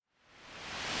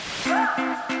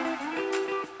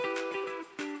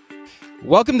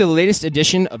Welcome to the latest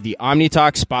edition of the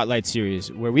OmniTalk Spotlight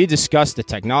Series, where we discuss the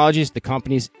technologies, the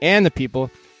companies, and the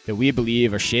people that we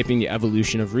believe are shaping the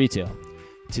evolution of retail.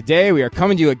 Today, we are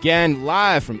coming to you again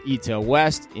live from eTail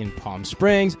West in Palm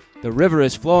Springs. The river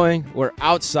is flowing. We're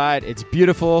outside. It's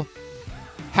beautiful.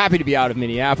 Happy to be out of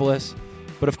Minneapolis.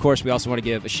 But of course, we also want to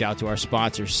give a shout to our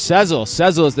sponsor, Sezzle.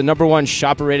 Sezzle is the #1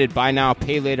 shopper-rated buy now,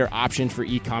 pay later option for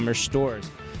e-commerce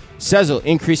stores. Sezzle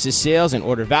increases sales and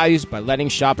order values by letting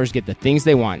shoppers get the things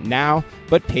they want now,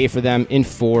 but pay for them in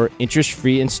 4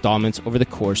 interest-free installments over the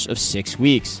course of 6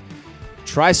 weeks.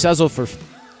 Try Sezzle for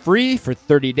free for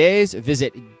 30 days.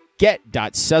 Visit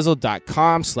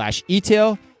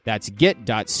get.sezzle.com/etail. That's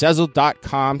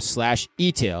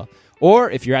get.sezzle.com/etail.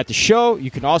 Or if you're at the show, you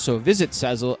can also visit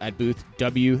Sezzle at booth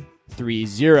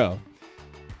W30.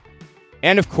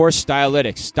 And of course,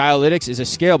 Stylytics. Stylytics is a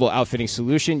scalable outfitting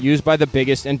solution used by the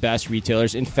biggest and best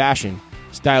retailers in fashion.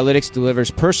 Stylytics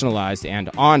delivers personalized and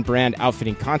on-brand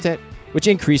outfitting content, which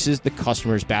increases the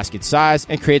customer's basket size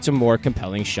and creates a more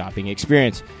compelling shopping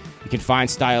experience. You can find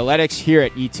Stylytics here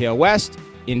at eTail West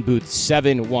in booth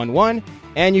 711,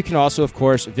 and you can also, of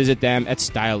course, visit them at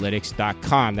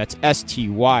stylytics.com. That's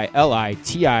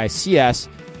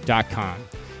STYLITICS.com.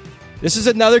 This is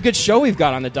another good show we've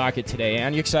got on the docket today,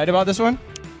 Ann. You excited about this one?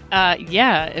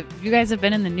 Yeah. You guys have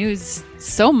been in the news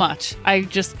so much. I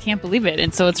just can't believe it.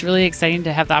 And so it's really exciting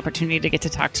to have the opportunity to get to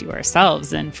talk to you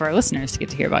ourselves and for our listeners to get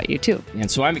to hear about you too. And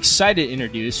so I'm excited to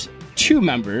introduce 2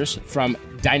 members from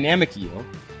Dynamic Yield,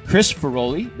 Chris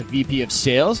Feroli, the VP of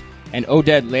Sales, and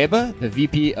Oded Leiba, the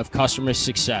VP of Customer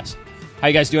Success. How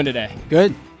you guys doing today?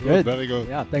 Good. Very good.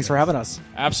 Yeah, thanks for having us.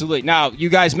 Absolutely. Now, you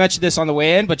guys mentioned this on the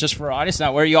way in, but just for our audience,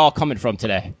 now, where are you all coming from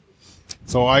today?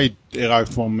 So I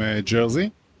arrived from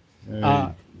Jersey.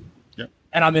 And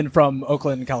I'm in from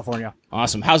Oakland, California.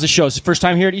 Awesome. How's the show? Is it the first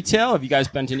time here at eTail? Have you guys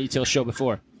been to an eTail show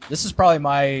before? This is probably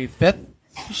my 5th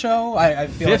show. I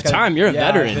feel Fifth like time? You're a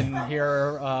veteran. I've been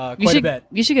here quite a bit.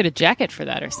 You should get a jacket for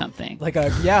that or something. Like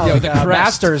a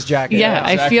master's jacket. Yeah,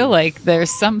 exactly. I feel like there's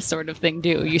some sort of thing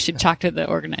due. You should talk to the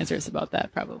organizers about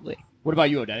that probably. What about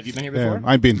you, Oded? Have you been here before?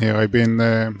 I've been here. I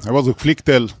was with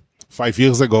Clicktel 5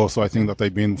 years ago, so I think that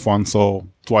I've been once or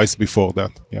twice before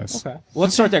that. Yes. Okay. Well,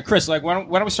 let's start there, Chris. Why don't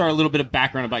we start a little bit of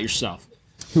background about yourself?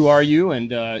 Who are you,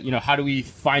 and how do we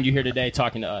find you here today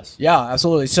talking to us? Yeah,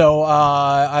 absolutely. So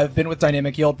I've been with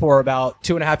Dynamic Yield for about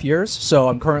 2.5 years. So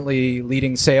I'm currently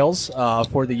leading sales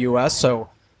for the U.S. So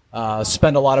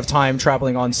spend a lot of time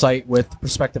traveling on site with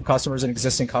prospective customers and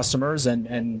existing customers,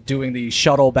 and doing the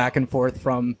shuttle back and forth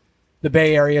from the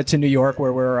Bay Area to New York,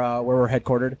 where we're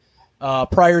headquartered.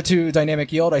 Prior to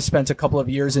Dynamic Yield, I spent a couple of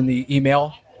years in the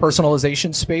email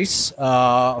personalization space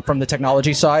from the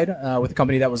technology side with a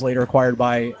company that was later acquired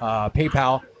by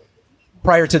PayPal.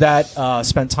 Prior to that,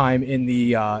 spent time in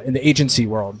the agency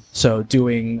world, so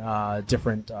doing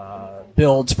different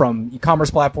builds from e-commerce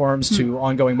platforms to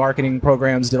ongoing marketing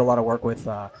programs. Did a lot of work with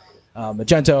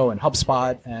Magento and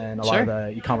HubSpot and a lot of the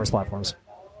e-commerce platforms.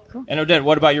 Cool. And Oded,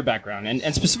 what about your background?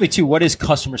 And specifically, too, what is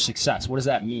customer success? What does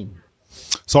that mean?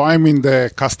 So I'm in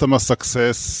the customer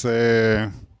success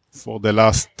for the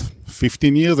last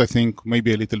 15 years, I think,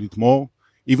 maybe a little bit more.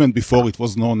 Even before it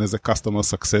was known as a customer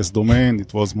success domain,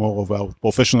 it was more about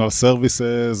professional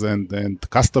services and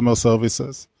customer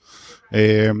services.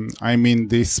 I'm in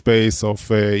this space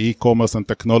of e-commerce and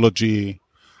technology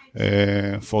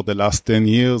for the last 10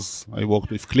 years. I worked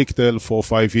with Clicktel for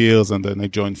 5 years, and then I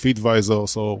joined Feedvisor.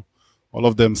 So all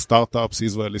of them startups,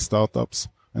 Israeli startups.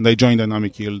 And I joined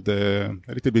Dynamic Yield a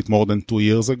little bit more than 2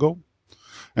 years ago.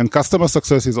 And customer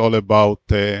success is all about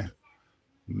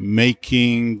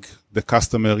making the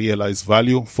customer realize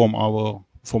value from our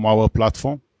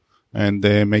platform, and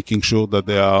making sure that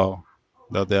they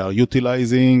are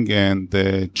utilizing and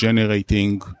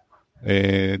generating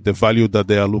the value that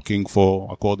they are looking for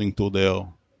according to their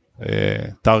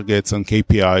targets and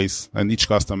KPIs. And each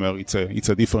customer, it's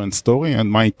a different story,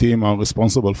 and my team are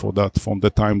responsible for that from the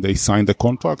time they sign the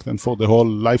contract and for the whole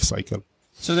life cycle.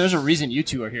 So there's a reason you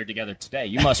two are here together today.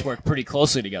 You must work pretty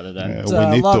closely together then. It's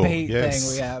a love-hate thing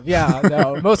we have. Yeah,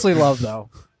 no, mostly love though.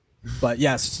 But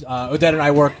yes, Oded and I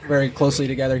work very closely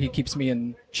together. He keeps me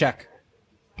in check.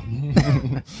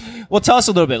 Well, tell us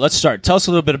a little bit. Let's start. Tell us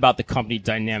a little bit about the company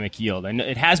Dynamic Yield. I know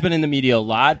it has been in the media a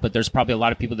lot, but there's probably a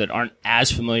lot of people that aren't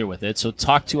as familiar with it. So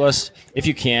talk to us, if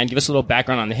you can. Give us a little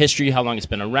background on the history, how long it's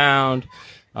been around,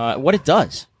 what it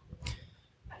does.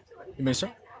 You may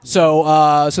start?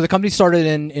 So the company started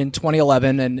in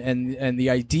 2011, and the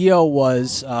idea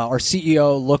was our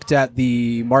CEO looked at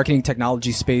the marketing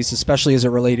technology space, especially as it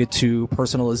related to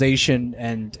personalization,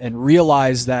 and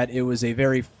realized that it was a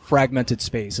very fragmented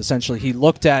space. Essentially, he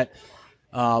looked at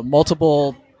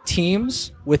multiple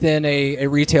teams within a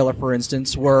retailer, for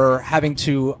instance, were having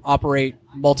to operate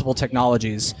multiple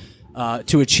technologies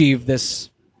to achieve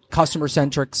this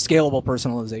customer-centric, scalable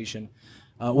personalization.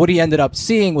 What he ended up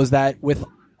seeing was that with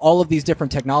all of these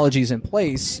different technologies in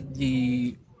place,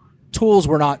 the tools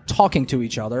were not talking to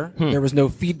each other. There was no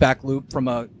feedback loop from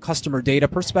a customer data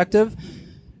perspective.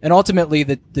 And ultimately,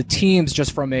 the teams,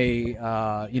 just from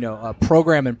a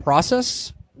program and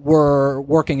process, were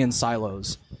working in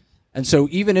silos. And so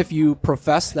even if you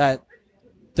profess that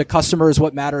the customer is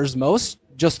what matters most,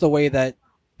 just the way that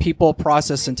people,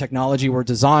 process, and technology were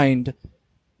designed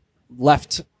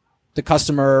left the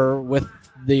customer with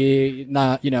the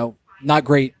not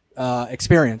great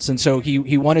experience. And so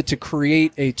he wanted to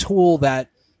create a tool that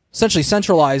essentially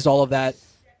centralized all of that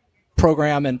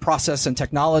program and process and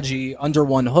technology under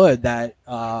one hood that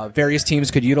various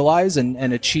teams could utilize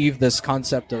and achieve this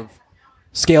concept of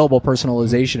scalable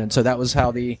personalization. And so that was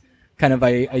how the kind of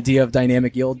idea of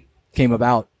dynamic yield came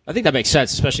about. I think that makes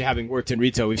sense, especially having worked in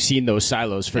retail. We've seen those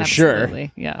silos for Absolutely,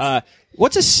 sure. yes.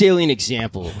 What's a salient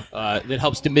example that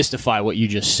helps demystify what you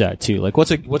just said too? Like,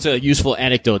 what's a useful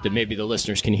anecdote that maybe the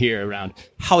listeners can hear around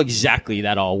how exactly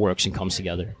that all works and comes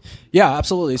together? Yeah,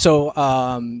 absolutely. So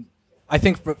I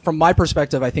think from my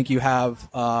perspective, I think you have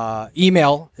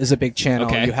email is a big channel.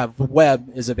 Okay. You have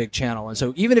web is a big channel. And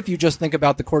so even if you just think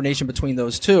about the coordination between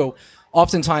those two,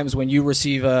 oftentimes when you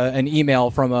receive an email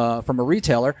from a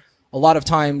retailer, a lot of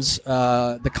times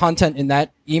the content in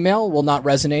that email will not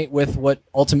resonate with what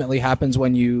ultimately happens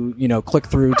when you click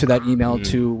through to that email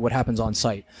to what happens on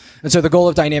site. And so the goal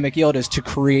of dynamic yield is to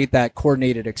create that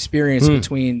coordinated experience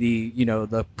between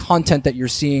the content that you're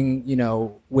seeing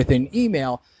within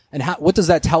email and what does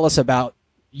that tell us about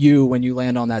you when you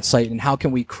land on that site, and how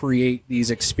can we create these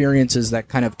experiences that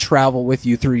kind of travel with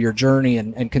you through your journey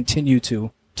and continue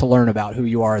to learn about who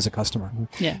you are as a customer.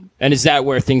 Yeah. And is that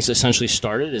where things essentially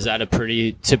started? Is that a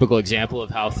pretty typical example of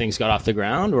how things got off the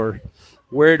ground, or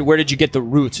where did you get the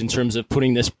roots in terms of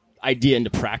putting this idea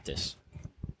into practice?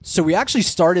 So we actually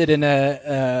started in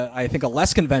I think a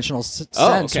less conventional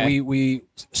sense. Okay. We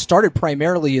started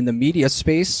primarily in the media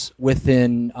space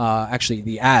within actually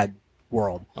the ad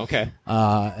world. Okay.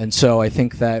 And so I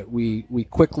think that we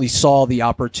quickly saw the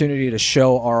opportunity to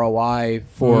show ROI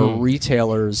for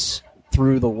retailers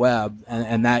through the web,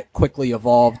 and that quickly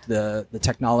evolved the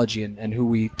technology and who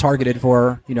we targeted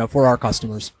for our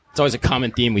customers. It's always a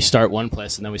common theme. We start one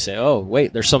place and then we say, oh,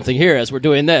 wait, there's something here as we're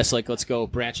doing this. Like, let's go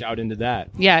branch out into that.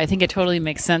 Yeah, I think it totally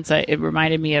makes sense. It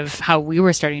reminded me of how we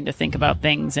were starting to think about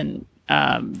things and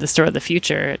the store of the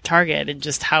future at Target, and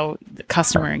just how the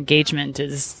customer engagement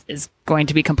is going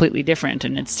to be completely different,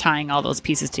 and it's tying all those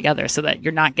pieces together so that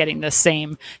you're not getting the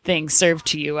same thing served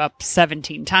to you up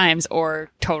 17 times or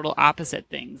total opposite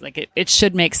things. Like it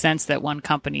should make sense that one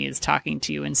company is talking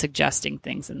to you and suggesting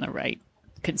things in the right,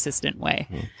 consistent way.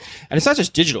 And it's not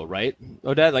just digital, right,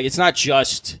 Oded? Like, it's not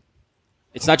just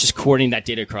coordinating that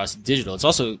data across digital. It's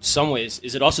also, some ways,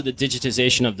 is it also the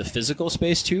digitization of the physical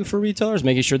space too for retailers,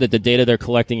 making sure that the data they're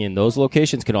collecting in those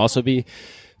locations can also be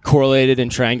correlated and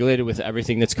triangulated with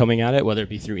everything that's coming at it, whether it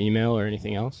be through email or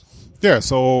anything else? Yeah,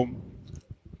 so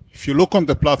if you look on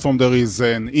the platform, there is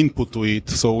an input to it.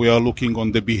 So we are looking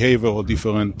on the behavior of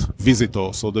different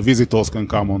visitors. So the visitors can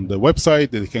come on the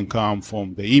website, they can come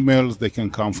from the emails, they can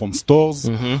come from stores,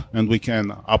 and we can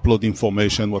upload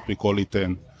information, what we call it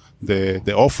the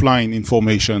offline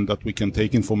information, that we can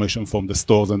take information from the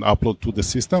stores and upload to the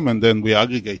system, and then we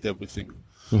aggregate everything.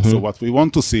 So what we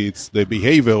want to see is the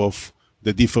behavior of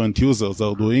the different users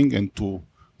are doing, and to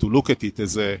look at it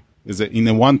as in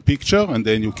a one picture, and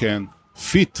then you can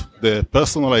fit the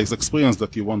personalized experience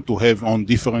that you want to have on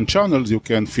different channels. You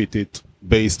can fit it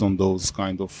based on those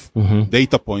kind of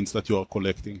data points that you are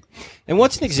collecting. And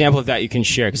what's an example of that you can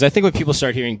share? Because I think when people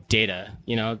start hearing data,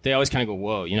 they always kind of go,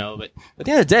 whoa, but at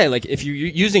the end of the day, like, if you're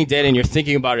using data and you're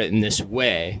thinking about it in this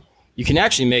way, you can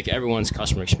actually make everyone's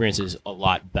customer experiences a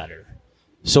lot better.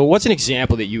 So what's an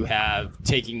example that you have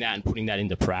taking that and putting that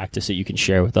into practice that you can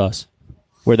share with us,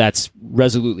 where that's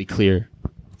resolutely clear?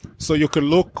 So you can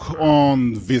look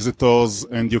on visitors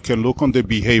and you can look on the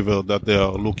behavior that they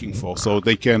are looking for. So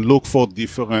they can look for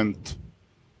different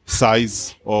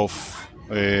size of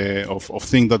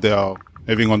things that they are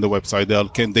having on the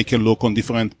website. They can look on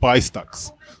different price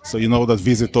tags. So you know that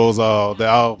visitors there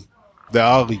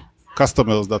are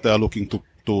customers that they are looking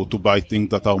to buy things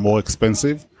that are more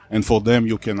expensive, And for them,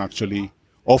 you can actually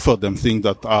offer them things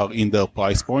that are in their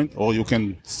price point, or you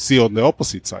can see on the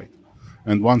opposite side.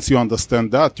 And once you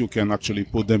understand that, you can actually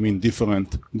put them in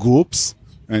different groups,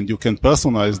 and you can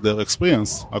personalize their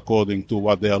experience according to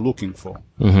what they are looking for.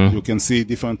 You can see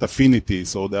different affinities.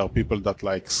 So there are people that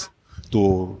likes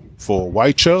for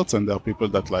white shirts, and there are people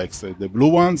that likes the blue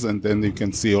ones, and then you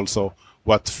can see also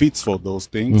what fits for those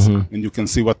things, and you can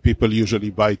see what people usually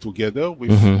buy together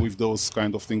with those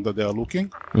kind of things that they are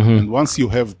looking. And once you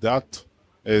have that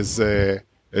as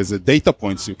a data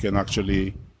points, you can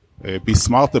actually be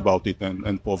smart about it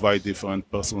and provide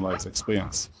different personalized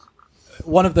experience.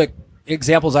 One of the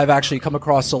examples I've actually come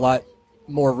across a lot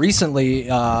more recently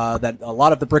that a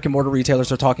lot of the brick and mortar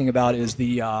retailers are talking about is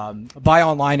the buy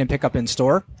online and pick up in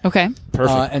store. Okay.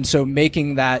 Perfect. And so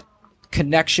making that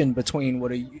connection between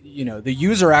what the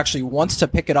user actually wants to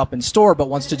pick it up in store, but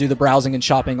wants to do the browsing and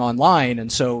shopping online.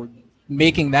 And so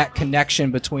making that connection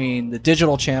between the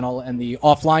digital channel and the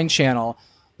offline channel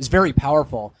is very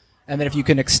powerful. And then if you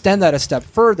can extend that a step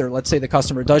further, let's say the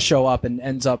customer does show up and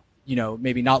ends up,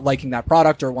 maybe not liking that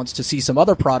product or wants to see some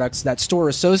other products, that store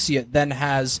associate then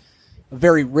has a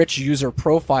very rich user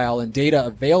profile and data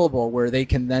available where they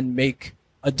can then make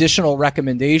additional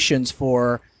recommendations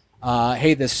for,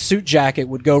 hey, this suit jacket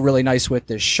would go really nice with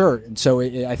this shirt. And so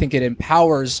I think it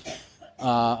empowers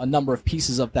a number of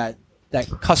pieces of that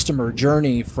customer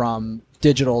journey from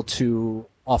digital to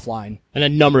offline. And a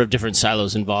number of different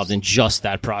silos involved in just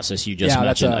that process you just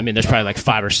mentioned. I mean, there's probably like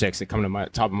 5 or 6 that come to my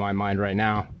top of my mind right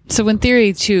now. So in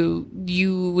theory, too,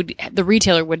 the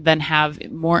retailer would then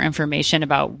have more information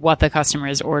about what the customer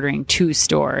is ordering to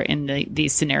store in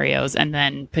these scenarios, and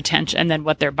then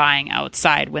what they're buying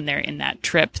outside when they're in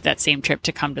that same trip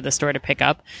to come to the store to pick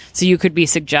up. So you could be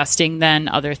suggesting then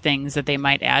other things that they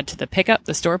might add to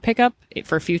the store pickup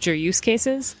for future use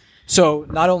cases. So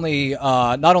not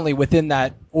only within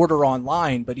that order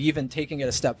online, but even taking it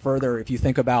a step further, if you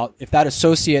think about if that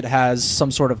associate has some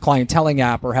sort of clienteling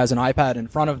app or has an iPad in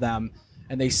front of them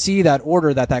and they see that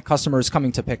order that customer is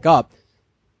coming to pick up,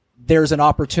 there's an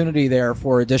opportunity there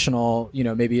for additional,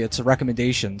 maybe it's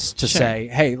recommendations to say,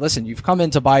 hey, listen, you've come in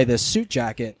to buy this suit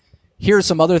jacket. Here's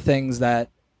some other things that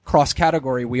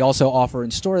cross-category we also offer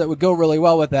in store that would go really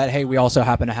well with that. Hey, we also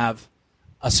happen to have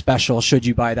a special should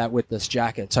you buy that with this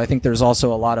jacket. So I think there's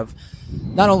also a lot of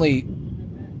not only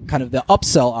kind of the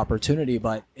upsell opportunity,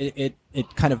 but it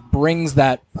kind of brings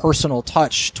that personal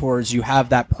touch towards you have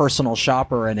that personal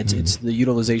shopper, and it's the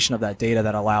utilization of that data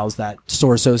that allows that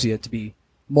store associate to be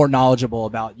more knowledgeable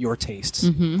about your tastes.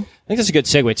 I think that's a good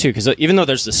segue too, because even though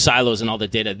there's the silos and all the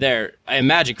data there, I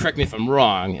imagine, correct me if I'm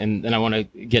wrong, and then I want to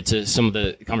get to some of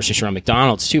the conversation around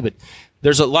McDonald's too, but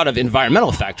there's a lot of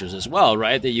environmental factors as well,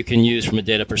 right, that you can use from a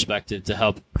data perspective to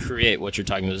help create what you're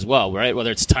talking about as well, right? Whether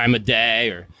it's time of day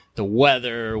or the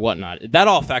weather or whatnot. That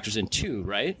all factors in too,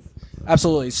 right?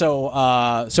 Absolutely. So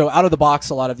out of the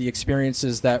box, a lot of the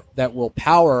experiences that will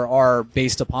power are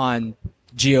based upon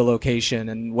geolocation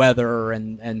and weather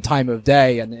and time of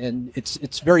day. And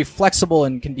it's very flexible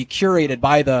and can be curated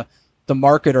by the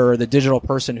marketer or the digital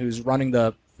person who's running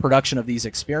the production of these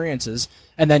experiences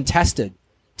and then tested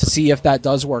to see if that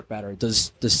does work better.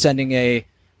 Does sending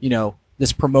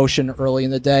this promotion early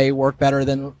in the day work better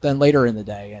than later in the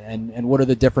day? And what are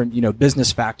the different,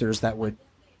 business factors that would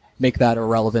make that a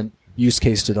relevant use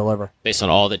case to deliver? Based on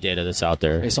all the data that's out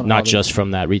there, not just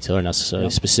from that retailer necessarily,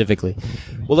 specifically.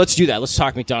 Well, let's do that. Let's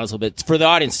talk McDonald's a little bit. For the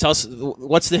audience, tell us,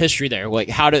 what's the history there?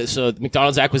 Like, so the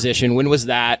McDonald's acquisition, when was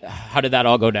that? How did that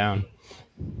all go down?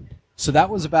 So that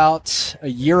was about a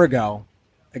year ago,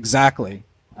 exactly.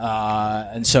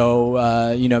 And so,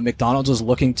 McDonald's was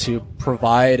looking to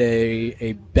provide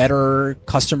a better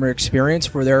customer experience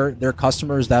for their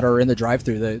customers that are in the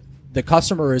drive-thru. The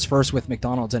customer is first with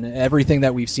McDonald's, and everything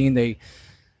that we've seen, they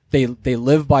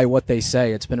live by what they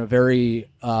say. It's been a very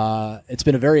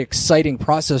exciting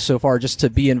process so far, just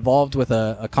to be involved with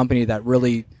a company that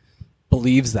really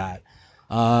believes that.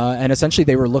 And essentially,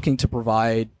 they were looking to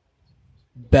provide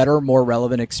better, more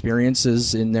relevant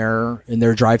experiences in their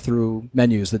drive-through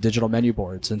menus, the digital menu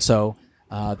boards. And so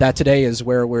that today is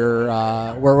where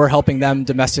we're helping them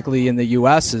domestically in the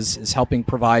U.S. is helping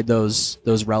provide those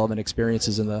relevant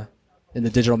experiences in the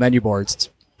digital menu boards. It's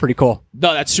pretty cool.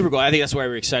 No, that's super cool. I think that's why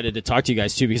we're excited to talk to you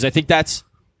guys too, because I think that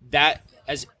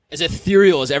as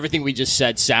ethereal as everything we just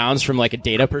said sounds from like a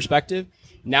data perspective,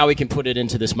 now we can put it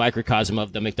into this microcosm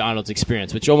of the McDonald's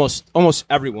experience, which almost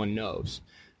everyone knows.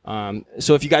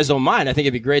 So if you guys don't mind, I think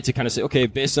it'd be great to kind of say, okay,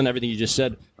 based on everything you just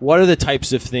said, what are the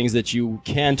types of things that you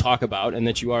can talk about and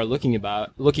that you are looking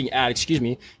at,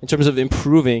 in terms of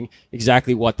improving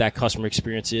exactly what that customer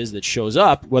experience is that shows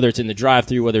up, whether it's in the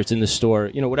drive-thru, whether it's in the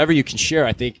store, whatever you can share,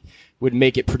 I think would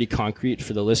make it pretty concrete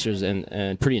for the listeners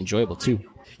and pretty enjoyable too.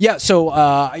 Yeah, so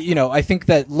I think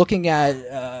that looking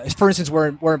at, for instance, we're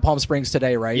in Palm Springs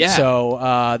today, right? Yeah.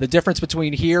 So the difference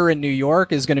between here and New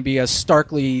York is going to be a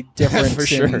starkly different For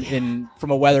sure.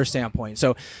 from a weather standpoint.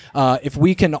 So if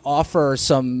we can offer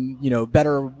some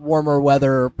better, warmer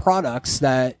weather products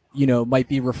that might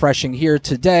be refreshing here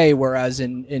today, whereas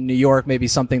in New York maybe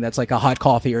something that's like a hot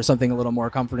coffee or something a little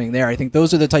more comforting there. I think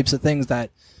those are the types of things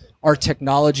that our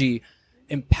technology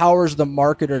empowers the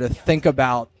marketer to think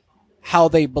about how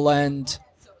they blend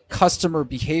customer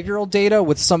behavioral data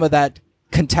with some of that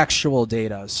contextual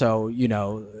data. So,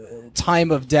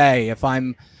 time of day, if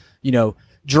I'm,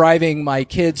 driving my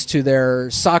kids to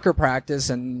their soccer practice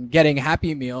and getting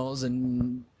Happy Meals,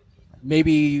 and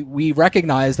maybe we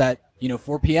recognize that,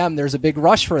 4 p.m. there's a big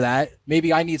rush for that.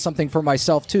 Maybe I need something for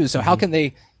myself too. So how can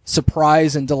they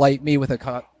surprise and delight me with a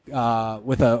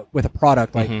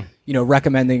product like,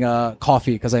 recommending a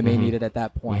coffee because I may need it at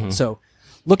that point. So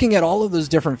looking at all of those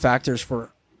different factors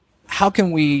for how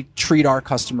can we treat our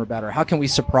customer better? How can we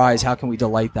surprise? How can we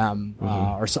delight them?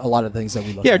 Are a lot of the things that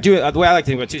we look at. Yeah, the way I like to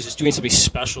think about it too is just doing something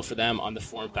special for them on the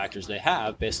form factors they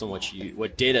have based on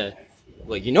what data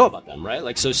about them, right?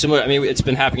 Like, so similar, it's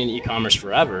been happening in e-commerce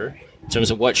forever in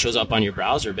terms of what shows up on your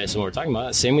browser based on what we're talking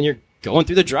about. Same when you're going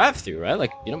through the drive-thru, right?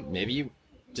 Like, maybe you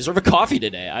deserve a coffee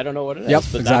today. I don't know what it is. Yep,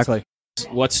 but exactly.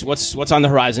 What's on the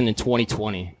horizon in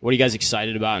 2020? What are you guys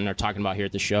excited about and are talking about here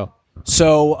at the show?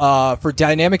 So for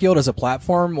Dynamic Yield as a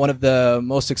platform, one of the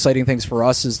most exciting things for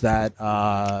us is that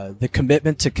the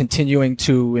commitment to continuing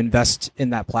to invest in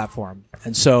that platform.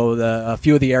 And so a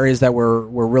few of the areas that we're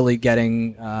really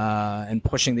getting and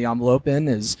pushing the envelope in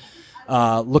is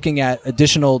looking at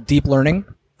additional deep learning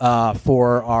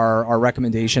for our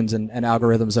recommendations and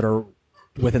algorithms that are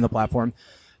within the platform.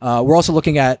 We're also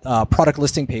looking at product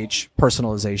listing page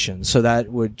personalization. So that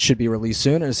should be released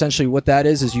soon. And essentially what that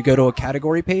is you go to a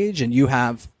category page and you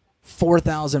have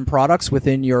 4,000 products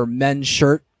within your men's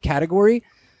shirt category.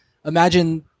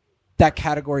 Imagine that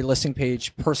category listing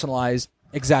page personalized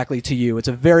exactly to you. It's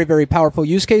a very, very powerful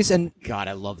use case. And God,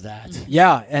 I love that.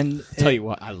 Yeah. And tell you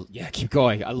what, keep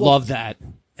going. I love that.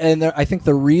 And I think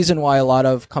the reason why a lot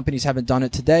of companies haven't done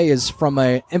it today is from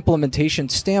an implementation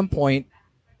standpoint,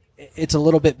 it's a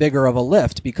little bit bigger of a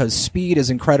lift because speed is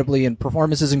and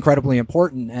performance is incredibly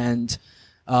important, and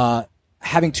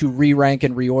having to re-rank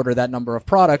and reorder that number of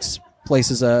products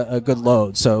places a good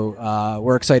load. So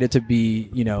we're excited to be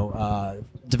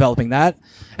developing that,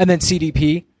 and then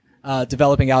CDP,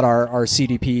 developing out our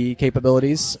CDP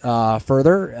capabilities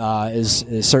further is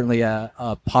certainly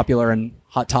a popular and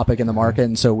hot topic in the market,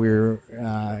 and so we're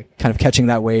kind of catching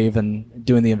that wave and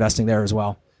doing the investing there as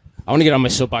well. I want to get on my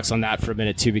soapbox on that for a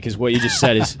minute too, because what you just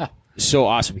said is so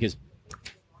awesome. Because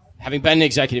having been an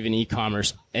executive in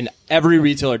e-commerce, and every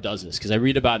retailer does this, because I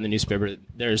read about in the newspaper,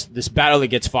 there's this battle that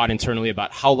gets fought internally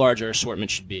about how large our assortment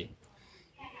should be.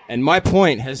 And my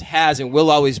point has and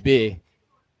will always be,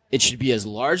 it should be as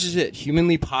large as it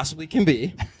humanly possibly can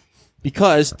be,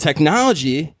 because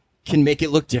technology can make it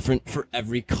look different for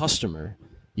every customer.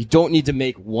 You don't need to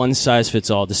make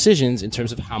one-size-fits-all decisions in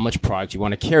terms of how much product you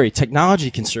want to carry.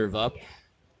 Technology can serve up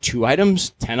 2 items,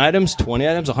 10 items, 20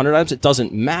 items, 100 items. It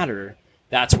doesn't matter.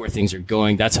 That's where things are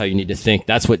going. That's how you need to think.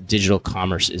 That's what digital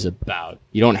commerce is about.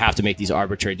 You don't have to make these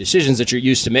arbitrary decisions that you're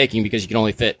used to making because you can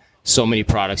only fit so many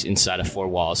products inside of 4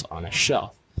 walls on a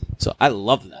shelf. So I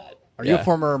love that. Are you a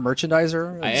former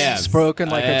merchandiser? I am. Spoken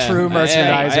like a true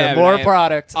merchandiser. More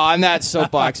product. On that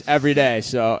soapbox every day.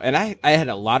 So, and I had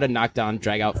a lot of knockdown,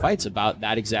 drag out fights about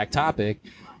that exact topic.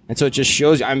 And so it just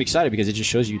shows you, I'm excited because it just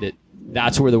shows you that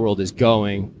that's where the world is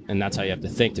going, and that's how you have to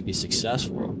think to be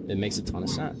successful. It makes a ton of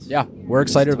sense. Yeah, we're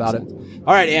excited about it.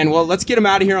 All right, and well, let's get them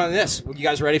out of here on this. You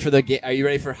guys ready for are you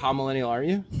ready for How Millennial Are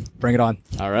You? Bring it on.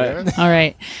 All right. All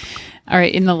right. All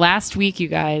right. In the last week, you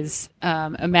guys,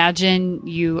 imagine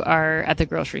you are at the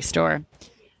grocery store.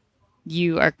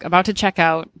 You are about to check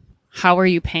out. How are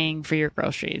you paying for your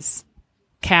groceries?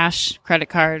 Cash, credit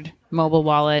card, mobile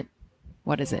wallet.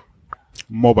 What is it?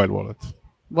 Mobile wallet.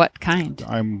 What kind?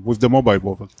 I'm with the mobile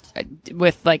wallet.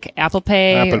 With like Apple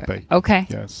Pay? Apple Pay. Okay.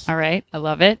 Yes. All right. I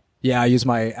love it. Yeah, I use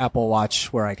my Apple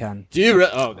Watch where I can. Do you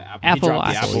the Apple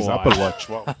Watch. The Apple Watch. Apple Watch.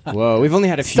 Wow. Whoa, we've only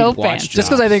had a few So watch fancy. Just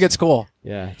because I think it's cool.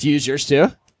 Yeah. Do you use yours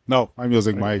too? No, I'm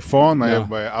using my phone. I No. have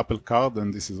my Apple Card,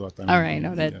 and this is what I'm All right,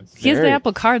 using. Oded. Yes. He has the Very-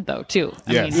 Apple Card though too.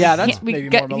 Yes. Yeah, that's we maybe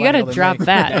got, more you got to millennial than drop me.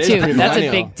 that is too. pretty That's a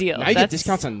millennial. big deal. Now you get That's-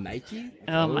 discounts on Nike.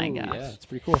 Oh my gosh. Yeah, it's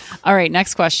pretty cool. All right,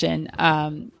 next question.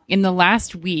 In the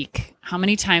last week, how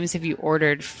many times have you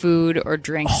ordered food or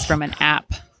drinks from an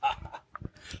app?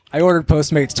 I ordered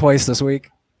Postmates twice this week.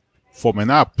 From an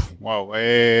app. Wow.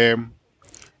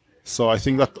 So I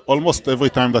think that almost every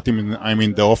time that I'm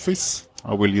in the office,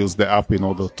 I will use the app in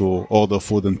order to order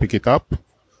food and pick it up.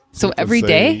 So Because, every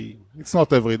day? It's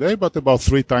not every day, but about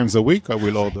 3 times a week I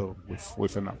will order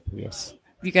with an app. Yes.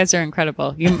 You guys are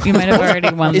incredible. You might have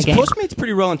already won the Is game. Postmates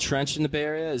pretty well entrenched in the Bay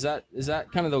Area? Is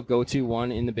that kind of the go-to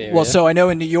one in the Bay Area? Well, so I know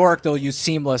in New York they'll use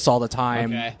Seamless all the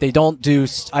time. Okay. They don't do.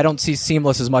 I don't see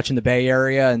Seamless as much in the Bay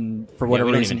Area, and for yeah, whatever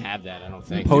we don't reason, even have that. I don't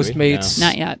think. do we? Postmates.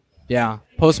 Not yet. Yeah,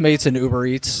 Postmates and Uber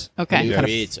Eats. Okay. No. Yeah. Uber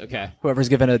Eats, okay. Whoever's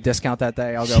given a discount that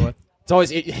day, I'll go with. It's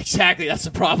always exactly that's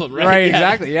the problem, right? Right,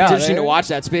 exactly, yeah. It's interesting to They- watch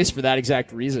that space for that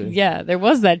exact reason. Yeah, there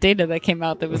was that data that came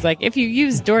out that was like, if you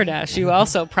use DoorDash, you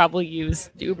also probably use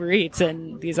Uber Eats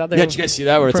and these other. Yeah, did you guys see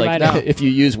that? Where it's like, providers. if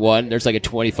you use one, there's like a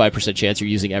 25% chance you're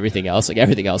using everything else. Like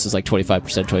everything else is like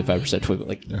 25%, 25%,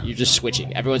 like you're just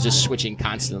switching. Everyone's just switching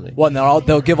constantly. Well, no,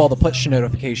 they'll give all the push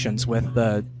notifications with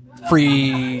the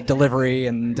free delivery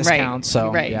and discounts.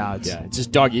 So right. yeah, it's, Yeah, it's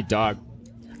just dog eat dog.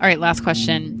 All right, last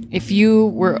question. If you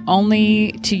were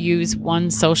only to use one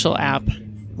social app,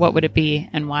 what would it be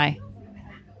and why?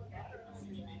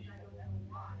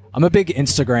 I'm a big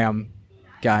Instagram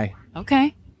guy.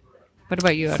 Okay. What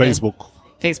about you, Oded? Facebook.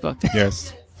 Facebook.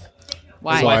 Yes.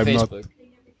 Why? So Why I'm not- Facebook?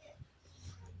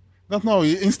 Don't know.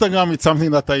 Instagram, it's something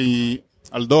that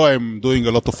although I'm doing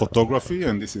a lot of photography,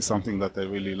 and this is something that I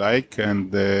really like,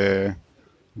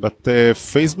 but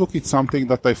Facebook, it's something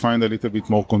that I find a little bit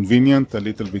more convenient, a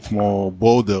little bit more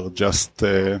broader, just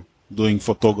doing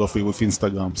photography with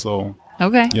Instagram. So,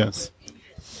 Okay. yes.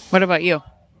 What about you?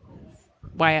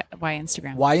 Why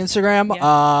Instagram? Why Instagram?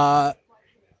 Yeah.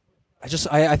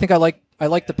 I think I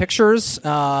like the pictures,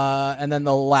 and then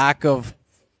the lack of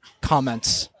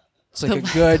comments. It's like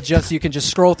a good, you can just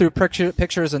scroll through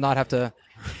pictures and not have to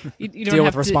You don't deal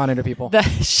have with responding to people.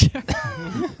 Sure.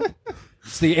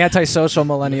 It's the antisocial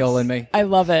millennial in me. I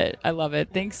love it. I love it.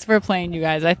 Thanks for playing, you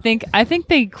guys. I think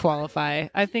they qualify.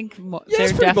 I think Yeah, they're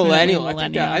it's pretty definitely millennial.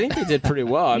 millennial. I think they did pretty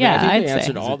well. I mean, Yeah, I think I'd they say.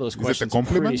 answered all those it a questions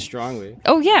compliment? pretty strongly.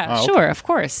 Oh yeah, Ah, okay. sure, of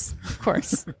course.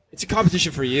 It's a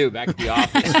competition for you back at the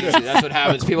office. Usually that's what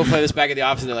happens. People play this back at the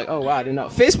office and they're like, oh, wow, I didn't know.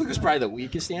 Facebook was probably the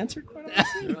weakest answer. Quite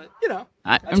honestly. But,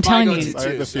 that's I'm my telling go-to you, too. I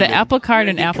had the the Apple Card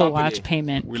and You're a Apple company. Watch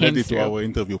payment We'll came add it to through. our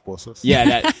interview process.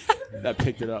 Yeah, that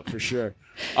picked it up for sure.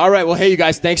 All right, well, hey, you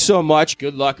guys, thanks so much.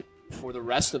 Good luck for the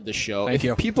rest of the show. Thank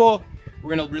you.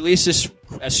 We're going to release this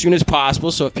as soon as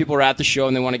possible, so if people are at the show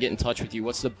and they want to get in touch with you,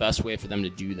 what's the best way for them to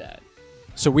do that?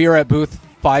 So we are at booth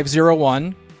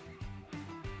 501,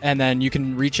 and then you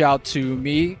can reach out to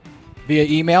me via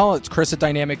email. It's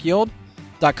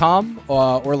chris@dynamicyield.com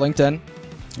or LinkedIn.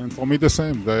 And for me, the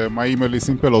same. My email is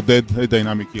simple,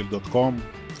 oded@dynamicyield.com,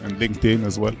 and LinkedIn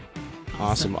as well.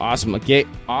 Awesome. Okay,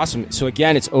 awesome. So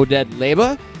again, it's Oded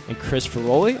Leiba and Chris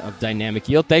Feroli of Dynamic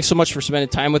Yield. Thanks so much for spending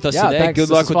time with us Yeah, today. thanks. Good This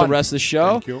luck was with fun. the rest of the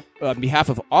show. Thank you. On behalf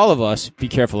of all of us, be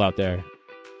careful out there.